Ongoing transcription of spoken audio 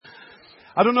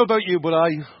I don't know about you, but I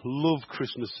love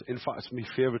Christmas. In fact, it's my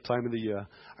favourite time of the year.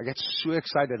 I get so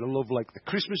excited. I love like the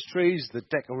Christmas trees, the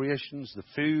decorations, the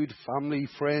food, family,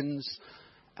 friends,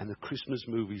 and the Christmas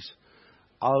movies.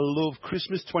 I love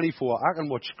Christmas 24. I can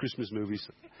watch Christmas movies.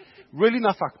 Really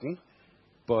not acting,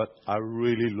 but I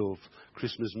really love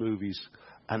Christmas movies.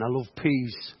 And I love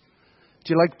peas.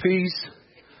 Do you like peas?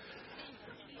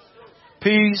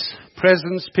 Peas,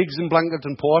 presents, pigs in blanket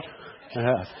and port.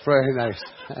 Very nice.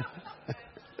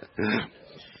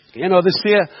 You know, they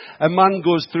say a man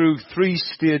goes through 3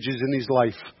 stages in his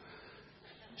life.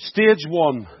 Stage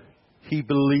 1, he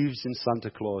believes in Santa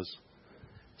Claus.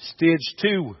 Stage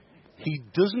 2, he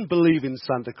doesn't believe in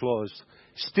Santa Claus.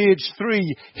 Stage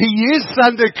 3, he is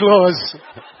Santa Claus.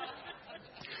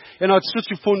 You know, it's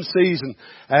such a fun season.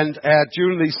 And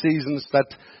during these seasons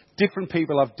that different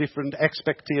people have different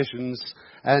expectations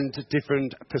and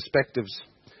different perspectives.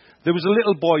 There was a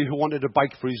little boy who wanted a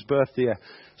bike for his birthday.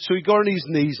 So he got on his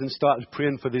knees and started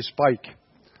praying for this bike.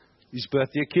 His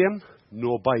birthday came,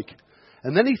 no bike.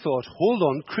 And then he thought, hold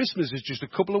on, Christmas is just a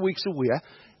couple of weeks away.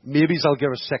 Maybe I'll get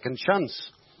a second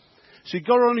chance. So he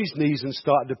got on his knees and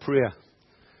started to pray.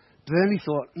 But then he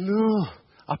thought, no,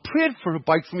 I prayed for a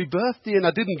bike for my birthday and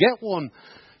I didn't get one.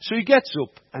 So he gets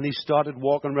up and he started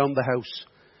walking around the house.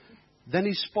 Then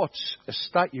he spots a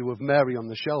statue of Mary on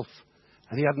the shelf.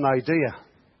 And he had an idea.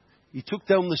 He took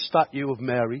down the statue of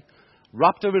Mary,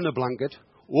 wrapped her in a blanket,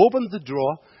 opened the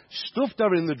drawer, stuffed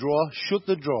her in the drawer, shut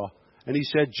the drawer. And he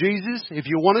said, Jesus, if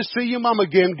you want to see your mum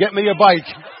again, get me a bike.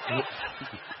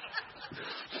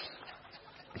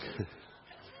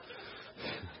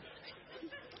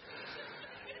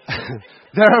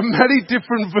 There are many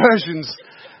different versions.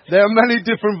 There are many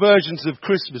different versions of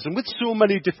Christmas. And with so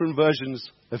many different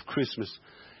versions of Christmas,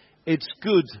 it's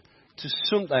good to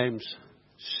sometimes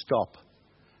stop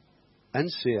and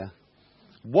say,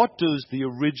 what does the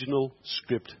original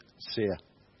script say?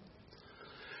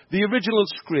 The original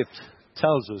script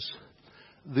tells us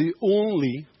the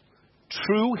only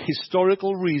true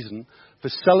historical reason for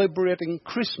celebrating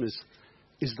Christmas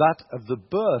is that of the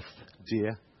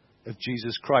birthday of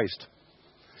Jesus Christ.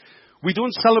 We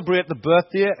don't celebrate the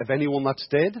birthday of anyone that's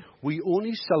dead. We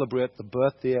only celebrate the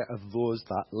birthday of those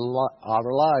that are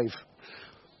alive.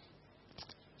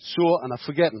 So, and I'm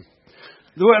forgetting.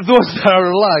 Those that are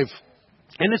alive.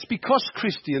 And it's because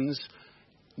Christians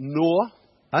know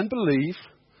and believe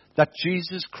that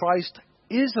Jesus Christ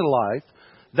is alive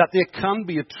that there can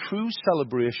be a true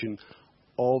celebration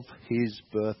of his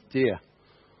birthday.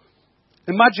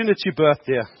 Imagine it's your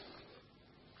birthday.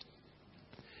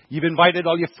 You've invited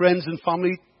all your friends and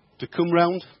family to come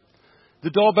round. The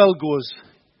doorbell goes.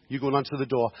 You go and answer the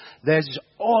door. There's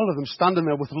all of them standing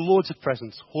there with loads of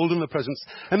presents, holding the presents.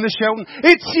 And they're shouting,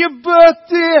 it's your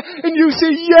birthday! And you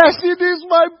say, yes, it is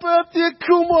my birthday.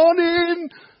 Come on in.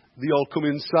 They all come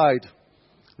inside.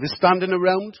 They're standing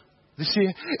around. They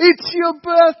say, it's your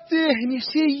birthday. And you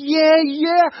say,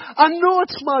 yeah, I know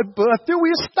it's my birthday.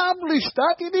 We established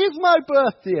that. It is my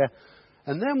birthday.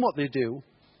 And then what they do,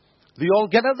 they all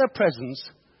get out their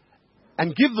presents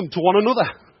and give them to one another.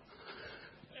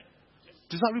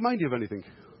 Does that remind you of anything?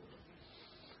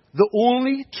 The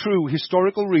only true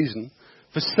historical reason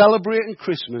for celebrating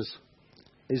Christmas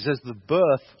is as the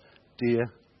birthday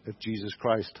of Jesus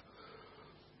Christ.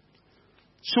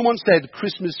 Someone said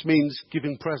Christmas means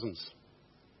giving presents.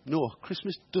 No,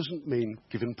 Christmas doesn't mean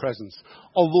giving presents.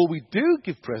 Although we do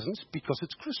give presents because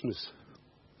it's Christmas.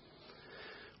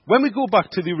 When we go back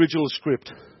to the original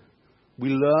script, we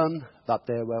learn that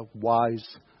there were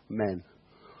wise men.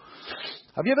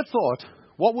 Have you ever thought,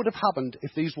 what would have happened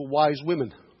if these were wise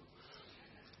women?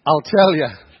 I'll tell you.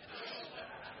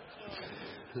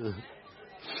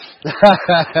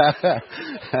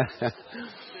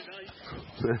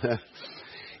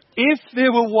 If they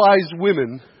were wise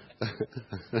women,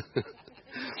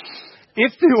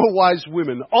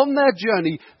 on their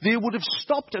journey, they would have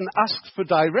stopped and asked for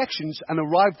directions and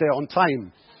arrived there on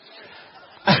time.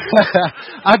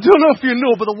 I don't know if you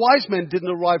know, but the wise men didn't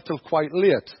arrive till quite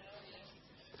late.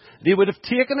 They would have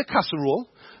taken a casserole,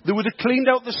 they would have cleaned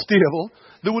out the stable,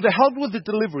 they would have helped with the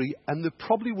delivery, and they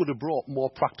probably would have brought more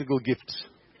practical gifts.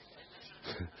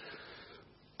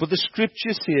 But the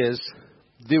scripture says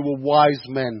they were wise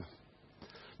men.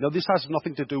 Now, this has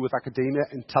nothing to do with academia,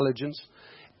 intelligence.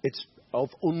 It's of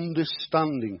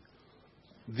understanding.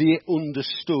 They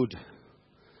understood.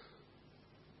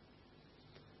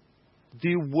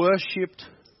 They worshipped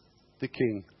the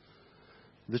king,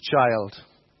 the child.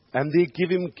 And they give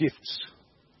him gifts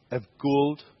of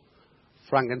gold,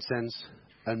 frankincense,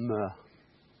 and myrrh.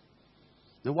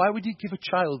 Now, why would you give a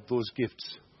child those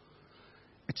gifts?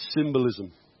 It's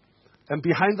symbolism. And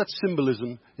behind that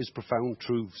symbolism is profound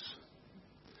truths.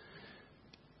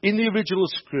 In the original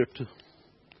script,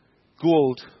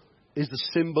 gold is the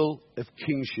symbol of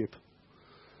kingship.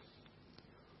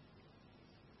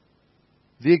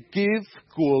 They gave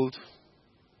gold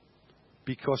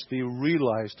because they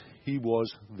realized he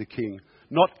was the king.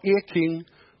 Not a king,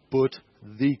 but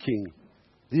the king.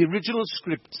 The original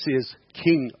script says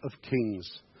King of Kings.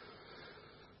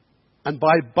 And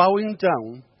by bowing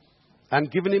down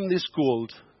and giving him this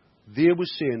gold, they were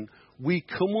saying, we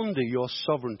come under your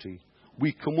sovereignty,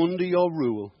 we come under your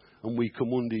rule, and we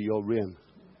come under your reign.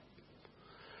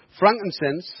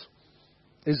 Frankincense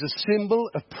is a symbol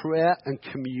of prayer and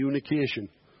communication.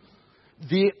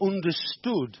 They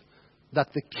understood that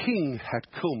the king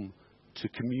had come to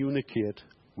communicate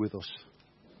with us.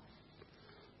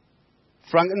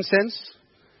 Frankincense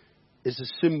is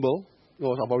a symbol.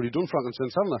 Oh, I've already done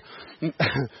frankincense, haven't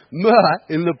I? Myrrh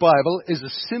in the Bible is a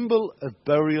symbol of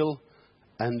burial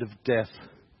and of death.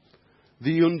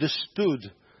 They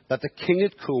understood that the king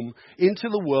had come into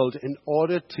the world in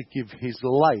order to give his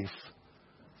life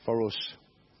for us.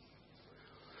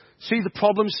 See, the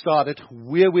problem started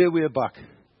way back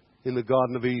in the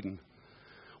Garden of Eden,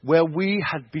 where we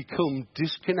had become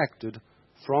disconnected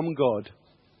from God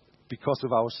because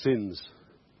of our sins.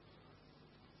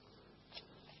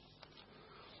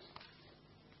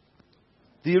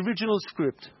 The original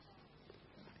script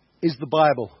is the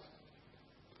Bible.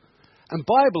 And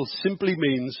Bible simply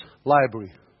means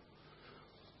library.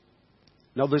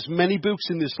 Now, there's many books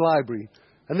in this library,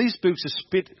 and these books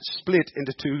are split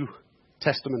into two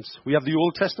testaments. We have the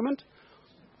Old Testament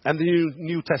and the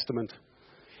New Testament.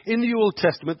 In the Old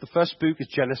Testament, the first book is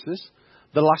Genesis.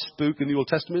 The last book in the Old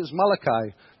Testament is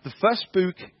Malachi. The first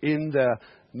book in the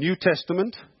New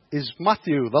Testament is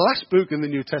Matthew. The last book in the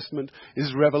New Testament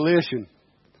is Revelation.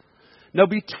 Now,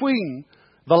 between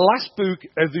the last book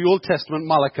of the Old Testament,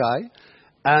 Malachi,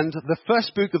 and the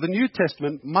first book of the New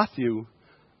Testament, Matthew,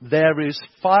 there is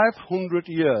 500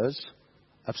 years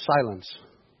of silence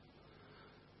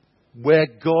where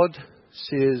God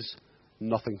says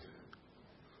nothing.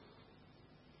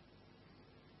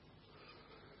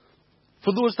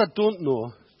 For those that don't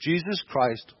know, Jesus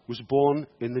Christ was born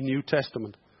in the New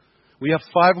Testament. We have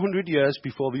 500 years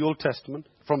before the Old Testament,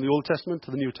 from the Old Testament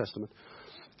to the New Testament.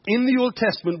 In the Old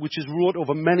Testament, which is wrote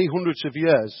over many hundreds of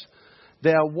years,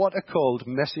 there are what are called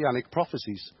messianic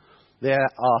prophecies. There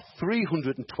are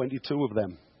 322 of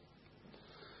them.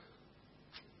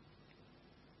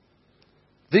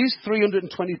 These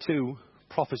 322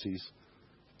 prophecies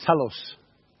tell us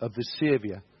of the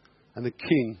Saviour and the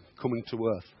King coming to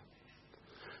earth.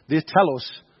 They tell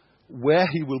us where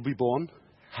he will be born,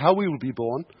 how he will be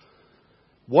born,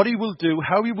 what he will do,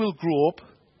 how he will grow up,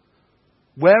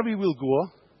 where he will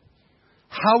go,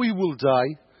 how he will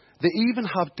die. They even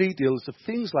have details of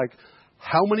things like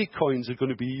how many coins are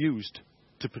going to be used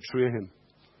to portray him,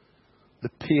 the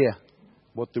pair,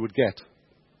 what they would get.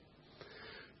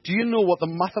 Do you know what the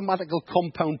mathematical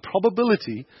compound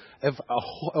probability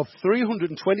of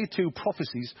 322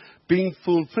 prophecies being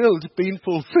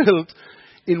fulfilled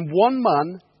in one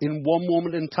man in one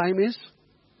moment in time is?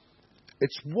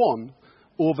 It's 1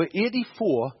 over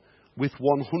 84 with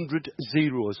 100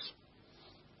 zeros.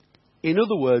 In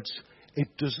other words, it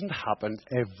doesn't happen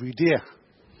every day.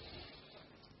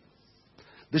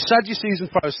 The Sadducees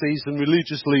and Pharisees and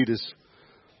religious leaders,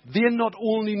 they not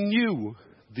only knew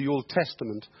the Old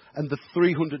Testament and the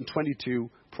 322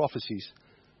 prophecies,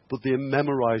 but they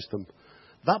memorized them.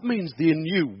 That means they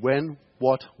knew when,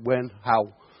 what, when,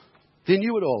 how. They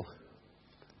knew it all.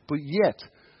 But yet,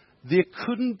 they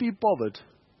couldn't be bothered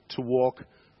to walk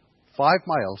 5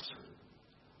 miles.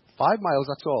 5 miles,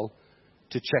 that's all,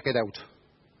 to check it out.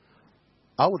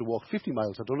 I would have walked 50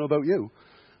 miles. I don't know about you.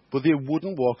 But they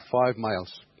wouldn't walk 5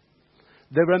 miles.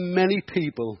 There are many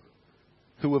people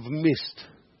who have missed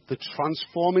the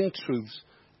transforming truths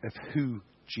of who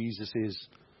Jesus is.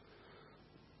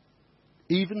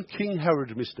 Even King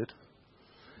Herod missed it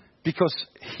because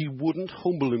he wouldn't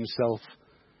humble himself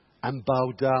and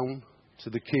bow down to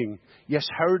the king. Yes,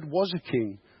 Herod was a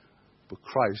king, but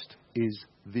Christ is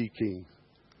the king.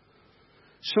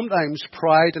 Sometimes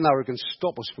pride and arrogance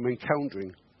stop us from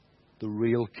encountering the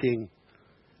real king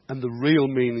and the real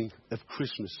meaning of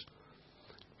Christmas.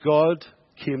 God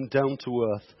came down to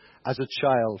earth as a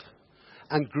child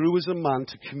and grew as a man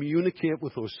to communicate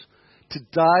with us, to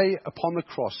die upon the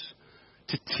cross,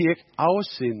 to take our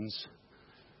sins,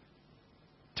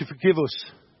 to forgive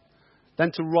us,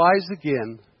 then to rise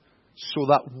again so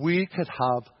that we could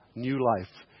have new life,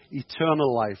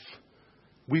 eternal life.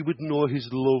 We would know his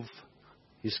love,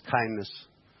 his kindness,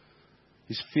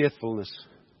 his faithfulness,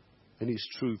 and His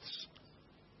truths.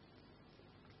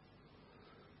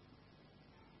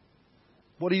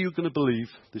 What are you going to believe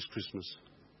this Christmas?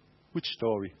 Which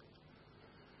story?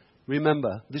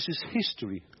 Remember, this is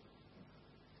history.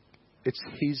 It's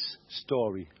His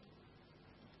story.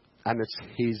 And it's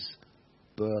His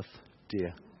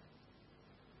birthday.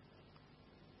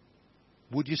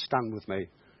 Would you stand with me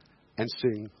and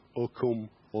sing, O come,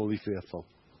 all ye faithful?